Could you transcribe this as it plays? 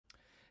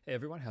Hey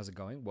everyone, how's it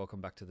going?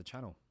 Welcome back to the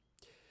channel.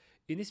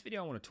 In this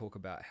video, I want to talk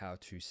about how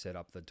to set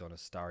up the Donner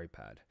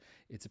Starrypad.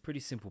 It's a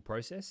pretty simple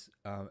process,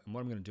 and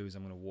what I'm going to do is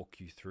I'm going to walk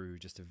you through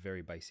just a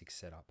very basic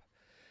setup.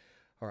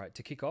 All right,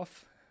 to kick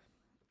off,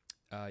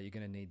 you're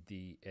going to need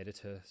the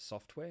editor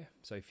software.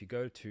 So if you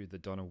go to the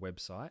Donner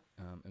website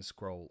and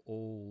scroll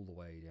all the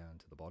way down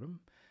to the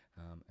bottom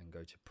and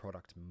go to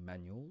Product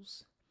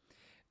Manuals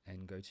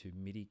and go to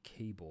MIDI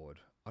Keyboard.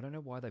 I don't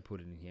know why they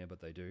put it in here, but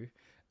they do.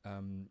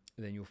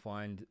 Then you'll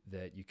find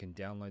that you can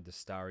download the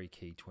Starry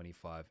Key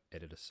 25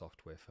 editor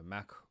software for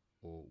Mac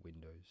or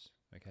Windows.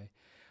 Okay,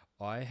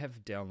 I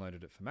have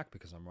downloaded it for Mac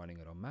because I'm running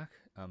it on Mac.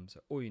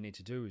 So all you need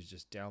to do is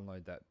just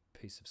download that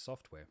piece of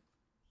software.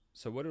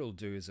 So what it'll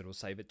do is it'll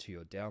save it to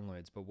your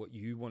downloads, but what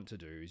you want to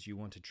do is you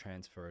want to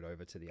transfer it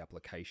over to the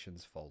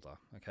applications folder.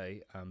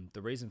 Okay,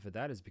 the reason for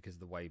that is because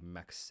the way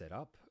Mac's set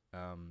up,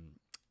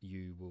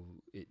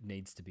 it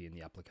needs to be in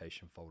the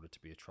application folder to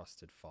be a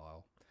trusted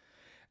file.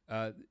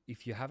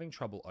 If you're having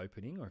trouble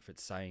opening, or if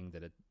it's saying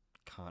that it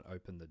can't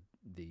open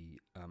the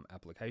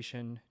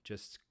application,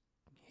 just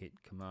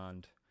hit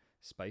Command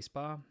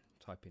Spacebar,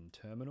 type in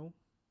Terminal,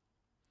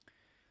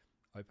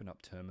 open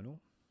up Terminal.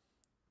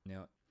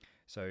 Now,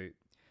 so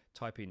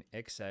type in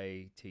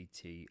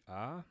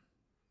XATTR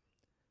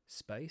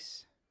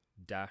space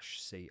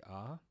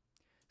 -CR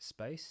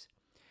space,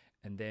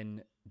 and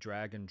then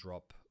drag and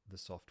drop the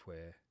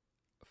software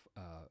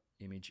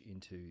image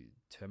into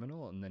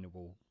terminal, and then it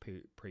will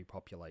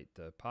pre-populate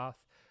the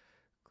path.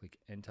 Click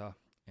enter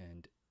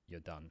and you're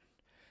done,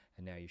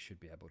 and now you should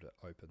be able to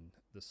open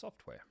the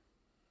software.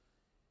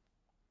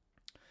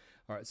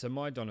 All right, so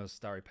my Donner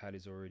Starrypad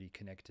is already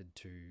connected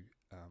to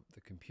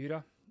the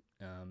computer,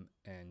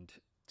 and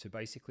to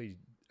basically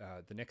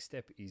the next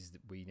step is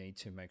that we need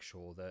to make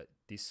sure that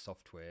this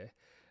software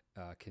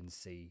can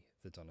see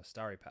the Donner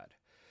Starrypad.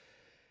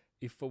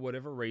 If for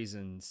whatever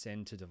reason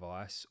send to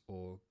device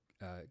or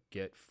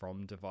get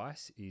from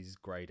device is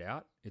grayed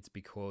out, it's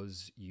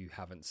because you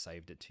haven't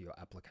saved it to your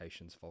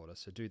applications folder.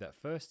 So do that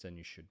first and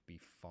you should be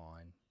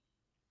fine.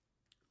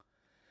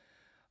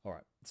 All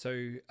right, so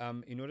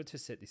in order to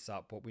set this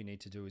up, what we need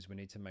to do is we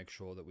need to make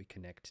sure that we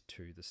connect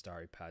to the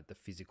Starrypad, the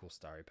physical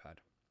Starrypad.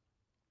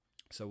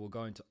 So we'll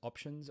go into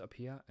options up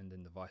here and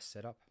then device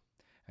setup,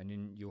 and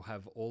then you'll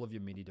have all of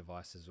your MIDI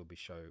devices will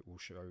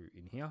show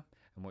in here.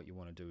 And what you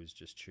want to do is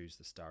just choose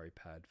the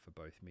Starrypad for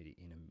both MIDI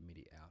in and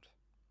MIDI out.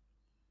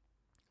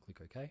 Click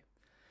OK,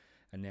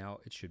 and now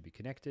it should be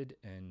connected.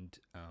 And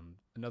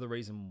another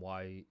reason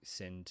why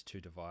send to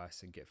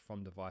device and get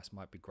from device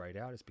might be grayed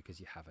out is because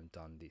you haven't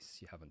done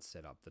this. You haven't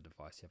set up the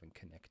device. You haven't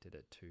connected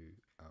it to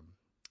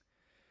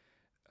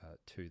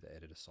the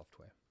editor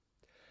software.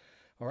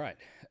 All right,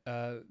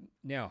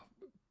 now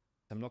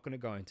I'm not going to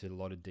go into a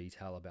lot of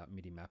detail about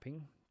MIDI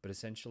mapping, but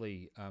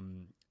essentially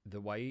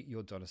the way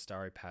your Donner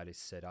Starrypad is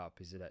set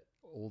up is that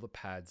all the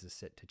pads are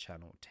set to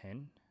channel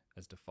 10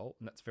 as default,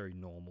 and that's very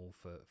normal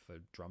for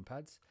drum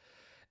pads.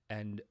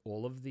 And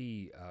all of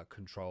the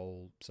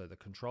so the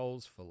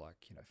controls for,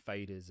 like,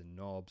 faders and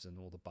knobs and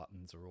all the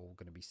buttons are all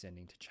going to be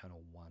sending to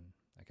channel 1.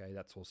 Okay,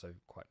 that's also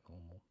quite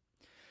normal.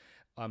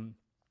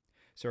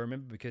 So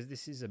remember, because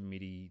this is a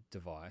MIDI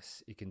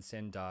device, it can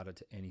send data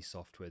to any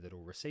software that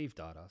will receive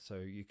data. So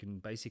you can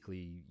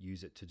basically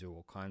use it to do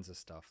all kinds of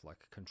stuff,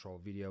 like control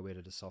video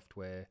editor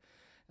software,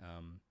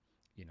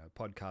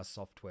 podcast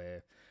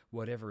software,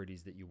 whatever it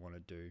is that you want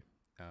to do.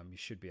 You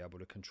should be able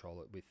to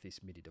control it with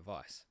this MIDI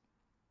device.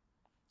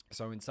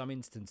 So in some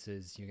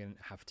instances, you're going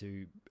to have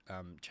to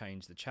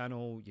change the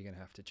channel, you're going to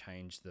have to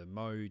change the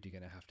mode, you're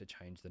going to have to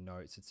change the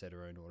notes,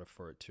 etc., in order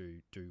for it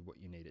to do what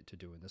you need it to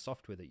do in the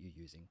software that you're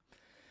using.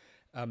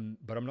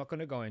 But I'm not going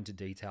to go into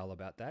detail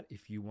about that.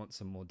 If you want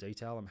some more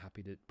detail, I'm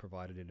happy to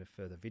provide it in a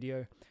further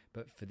video.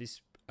 But for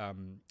this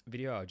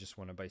video, I just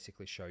want to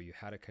basically show you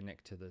how to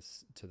connect to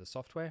the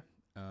software,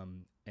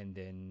 and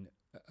then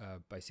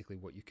basically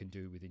what you can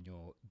do within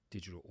your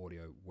digital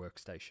audio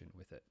workstation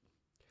with it.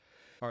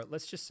 All right,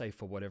 let's just say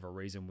for whatever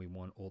reason we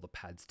want all the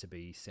pads to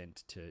be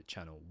sent to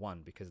channel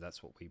 1 because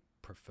that's what we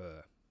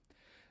prefer.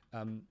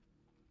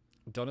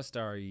 Donner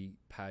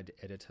Starrypad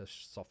editor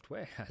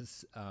software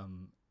has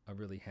a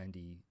really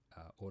handy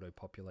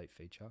auto-populate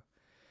feature.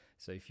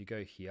 So if you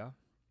go here,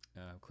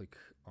 click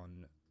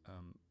on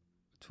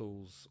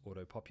Tools,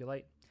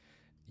 Auto-Populate,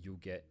 you'll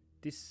get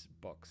this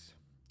box.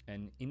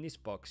 And in this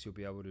box, you'll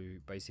be able to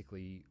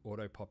basically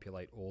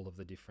auto-populate all of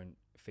the different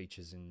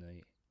features in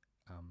the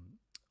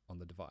on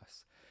the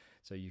device.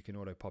 So you can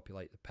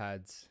auto-populate the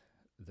pads,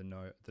 the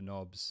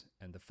knobs,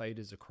 and the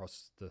faders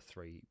across the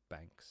 3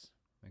 banks.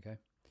 Okay.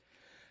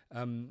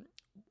 I'm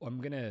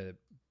going to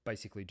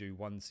basically do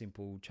one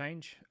simple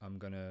change. I'm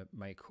going to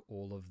make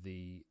all of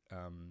the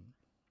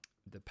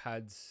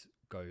pads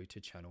go to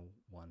channel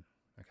 1.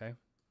 Okay.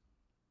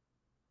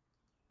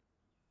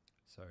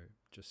 So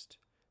just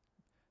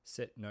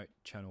set note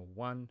channel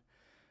 1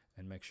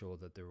 and make sure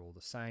that they're all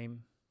the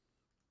same.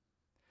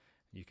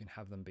 You can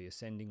have them be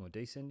ascending or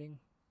descending.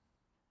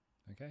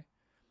 Okay.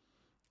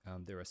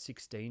 There are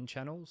 16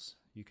 channels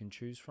you can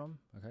choose from.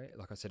 Okay,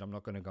 like I said, I'm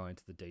not going to go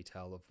into the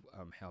detail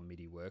of how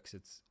MIDI works.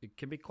 It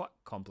can be quite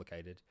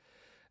complicated,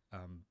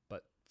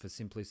 but for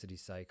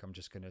simplicity's sake, I'm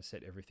just going to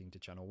set everything to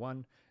channel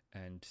 1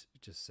 and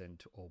just send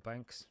to all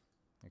banks.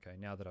 Okay,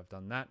 now that I've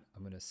done that,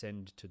 I'm going to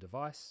send to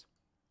device.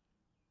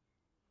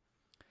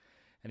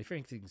 And if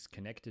everything's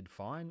connected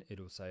fine,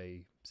 it'll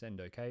say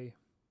send OK,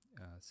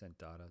 send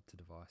data to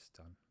device,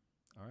 done.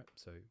 All right,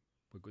 so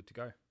we're good to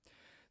go.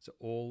 So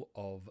all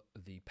of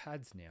the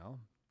pads now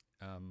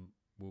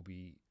will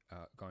be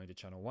going to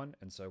channel 1,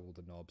 and so will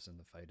the knobs and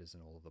the faders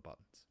and all of the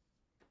buttons.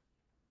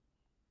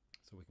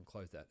 So we can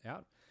close that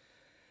out.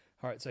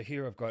 All right, so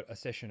here I've got a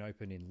session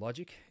open in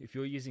Logic. If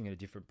you're using a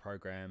different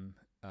program,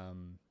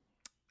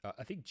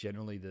 I think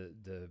generally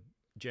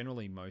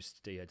generally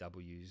most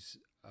DAWs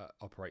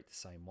operate the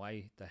same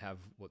way. They have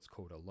what's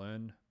called a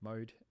learn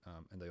mode,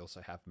 and they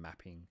also have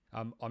mapping.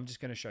 I'm just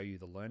going to show you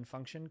the learn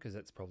function because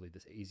that's probably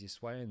the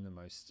easiest way and the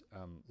most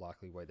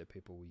likely way that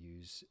people will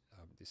use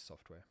this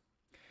software.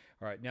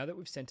 All right, now that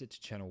we've sent it to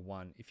channel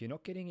 1, if you're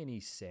not getting any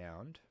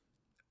sound,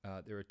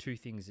 there are 2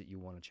 things that you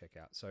want to check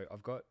out. So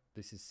I've got,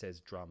 says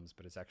drums,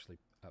 but it's actually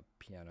a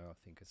piano. I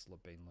think it's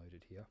been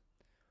loaded here.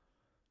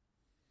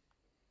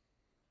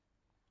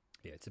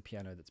 Yeah, it's a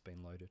piano that's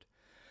been loaded.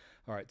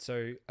 All right,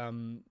 so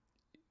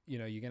you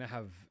know, you're going to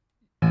have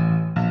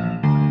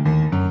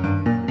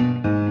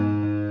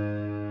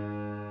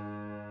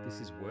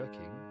this is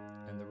working,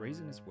 and the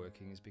reason it's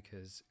working is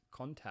because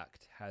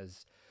Contact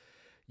has,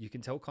 you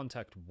can tell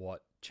Contact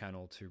what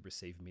channel to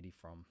receive MIDI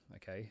from.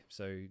 Okay,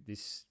 so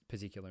this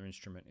particular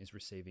instrument is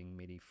receiving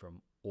MIDI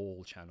from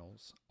all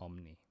channels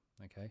omni.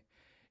 Okay,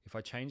 if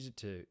I change it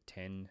to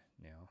 10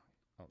 now,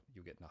 oh,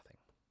 you'll get nothing.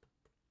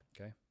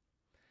 Okay,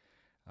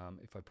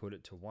 if I put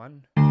it to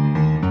 1,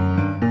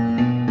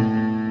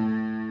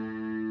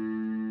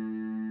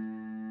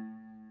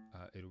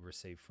 it'll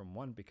receive from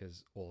 1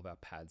 because all of our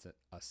pads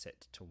are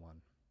set to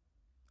 1.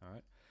 All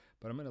right,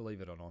 but I'm going to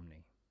leave it on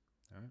omni.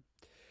 All right.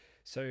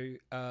 So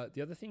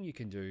the other thing you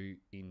can do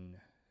in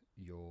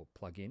your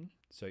plugin,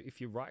 so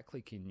if you right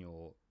click in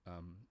your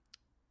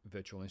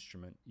virtual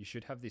instrument, you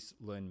should have this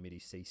Learn MIDI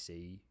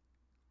CC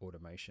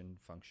automation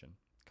function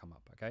come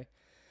up. Okay,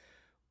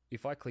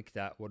 if I click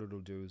that, what it'll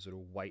do is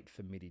it'll wait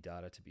for MIDI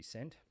data to be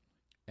sent,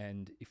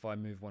 and if I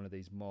move one of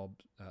these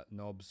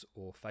knobs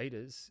or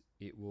faders,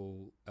 it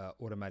will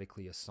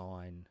automatically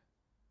assign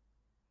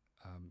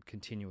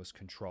continuous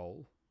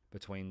control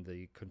between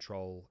the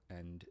control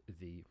and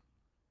the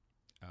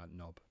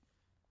knob.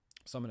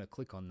 So I'm going to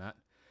click on that,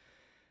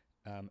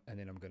 and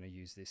then I'm going to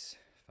use this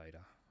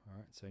fader. All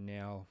right, so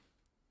now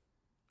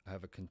I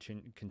have a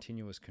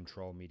continuous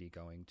control MIDI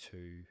going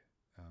to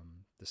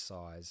the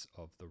size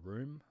of the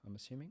room, I'm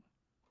assuming.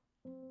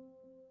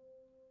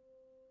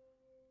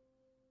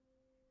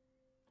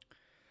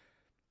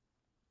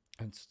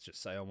 And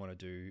just say I want to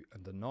do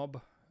the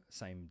knob,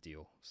 same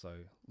deal. So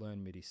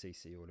learn MIDI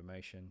CC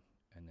automation,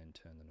 and then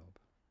turn the knob,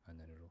 and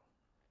then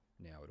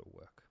it'll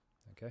work.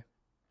 Okay.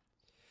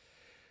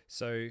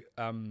 So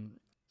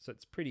so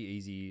it's pretty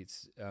easy.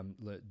 It's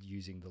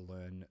using the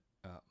learn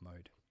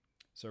mode.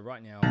 So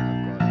right now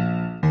I've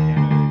got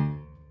piano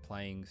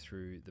playing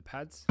through the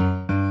pads,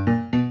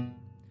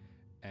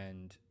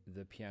 and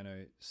the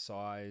piano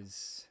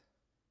size,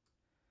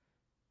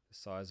 the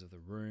size of the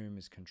room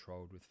is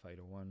controlled with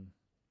fader 1,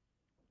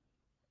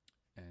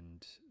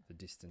 and the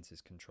distance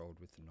is controlled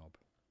with the knob.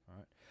 All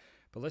right,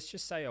 but let's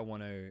just say I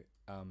want to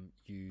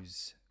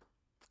use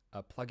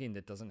a plugin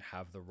that doesn't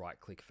have the right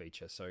click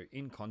feature. So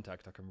in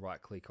Contact, I can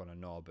right click on a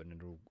knob and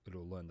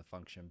it'll learn the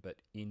function. But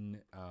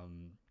in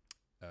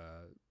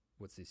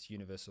what's this,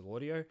 Universal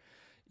Audio,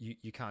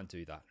 you can't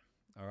do that.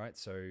 All right,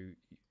 so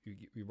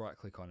you right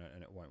click on it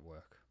and it won't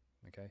work.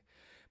 Okay,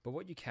 but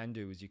what you can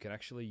do is you can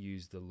actually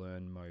use the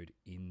learn mode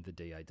in the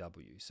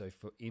DAW. So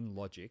in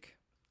Logic,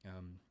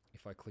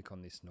 if I click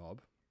on this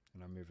knob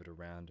and I move it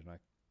around and I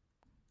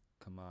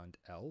Command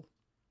L,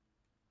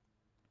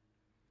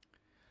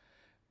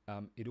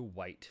 it'll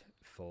wait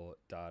for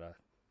data.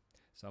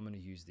 So I'm going to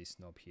use this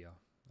knob here.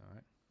 All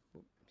right,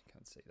 you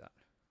can't see that.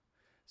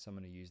 So I'm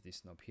going to use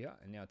this knob here,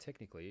 and now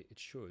technically it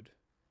should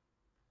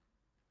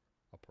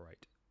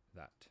operate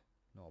that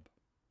knob.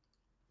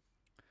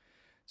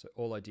 So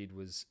all I did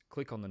was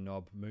click on the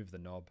knob, move the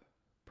knob,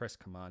 press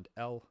Command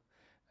L,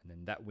 and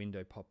then that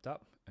window popped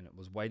up, and it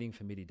was waiting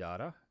for MIDI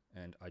data,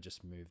 and I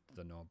just moved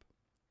the knob.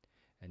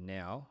 And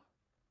now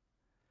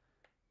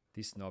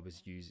this knob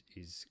is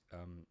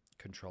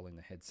controlling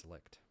the head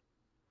select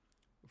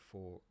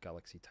for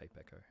Galaxy Tape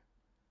Echo.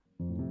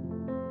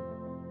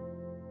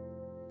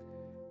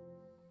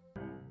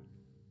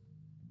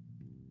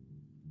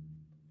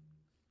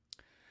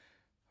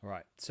 All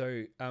right,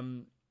 so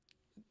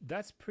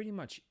that's pretty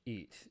much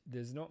it.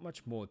 There's not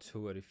much more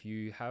to it. If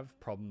you have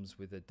problems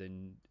with it,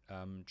 then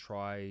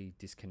try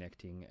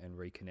disconnecting and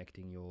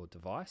reconnecting your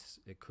device.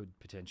 It could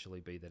potentially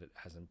be that it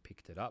hasn't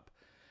picked it up.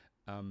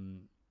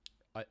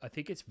 I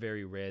think it's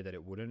very rare that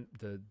it wouldn't.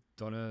 The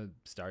Donner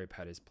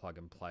Starrypad is plug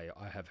and play.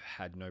 I have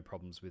had no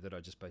problems with it.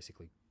 I just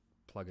basically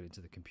plug it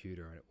into the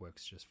computer and it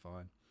works just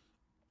fine.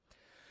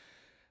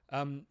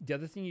 The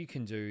other thing you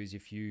can do is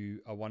if you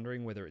are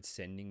wondering whether it's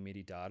sending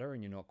MIDI data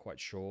and you're not quite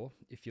sure,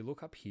 if you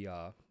look up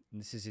here, and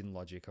this is in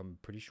Logic, I'm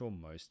pretty sure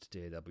most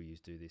DAWs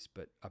do this,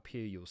 but up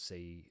here you'll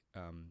see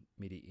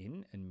MIDI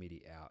in and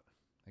MIDI out,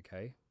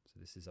 okay? So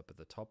this is up at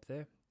the top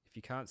there. If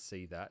you can't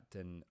see that,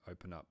 then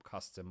open up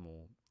custom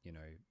or,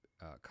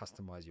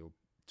 customize your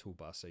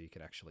toolbar so you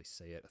can actually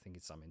see it. I think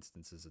in some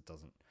instances it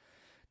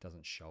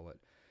doesn't show it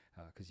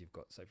because you've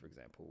got, say for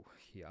example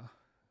here,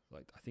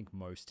 like I think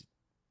most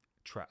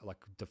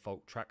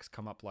default tracks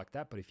come up like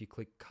that, but if you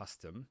click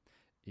custom,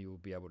 you'll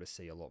be able to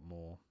see a lot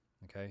more.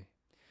 Okay,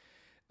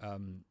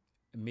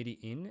 MIDI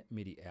in,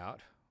 MIDI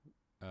out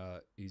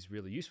is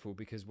really useful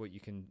because what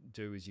you can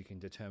do is you can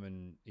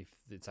determine if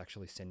it's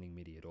actually sending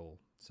MIDI at all.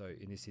 So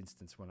in this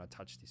instance, when I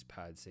touch this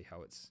pad, see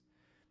how it's,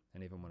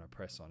 and even when I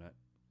press on it,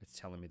 it's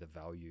telling me the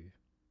value.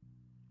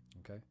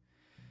 Okay,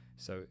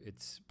 so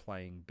it's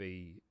playing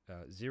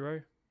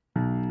B0.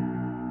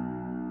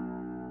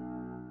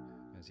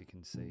 As you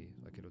can see,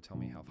 like it'll tell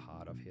me how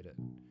hard I've hit it.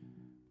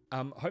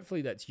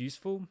 Hopefully that's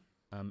useful.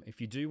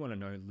 If you do want to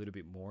know a little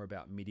bit more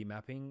about MIDI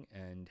mapping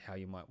and how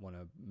you might want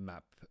to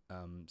map,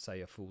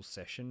 say, a full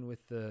session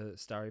with the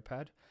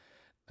Starrypad,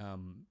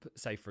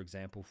 say for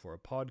example for a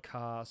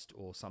podcast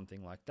or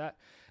something like that,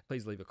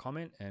 please leave a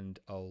comment and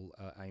I'll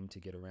aim to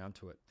get around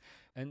to it.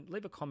 And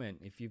leave a comment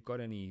if you've got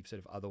any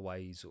sort of other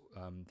ways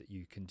that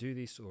you can do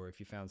this, or if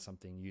you found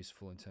something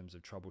useful in terms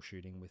of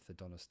troubleshooting with the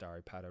Donner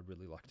Starrypad. I'd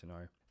really like to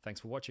know. Thanks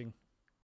for watching.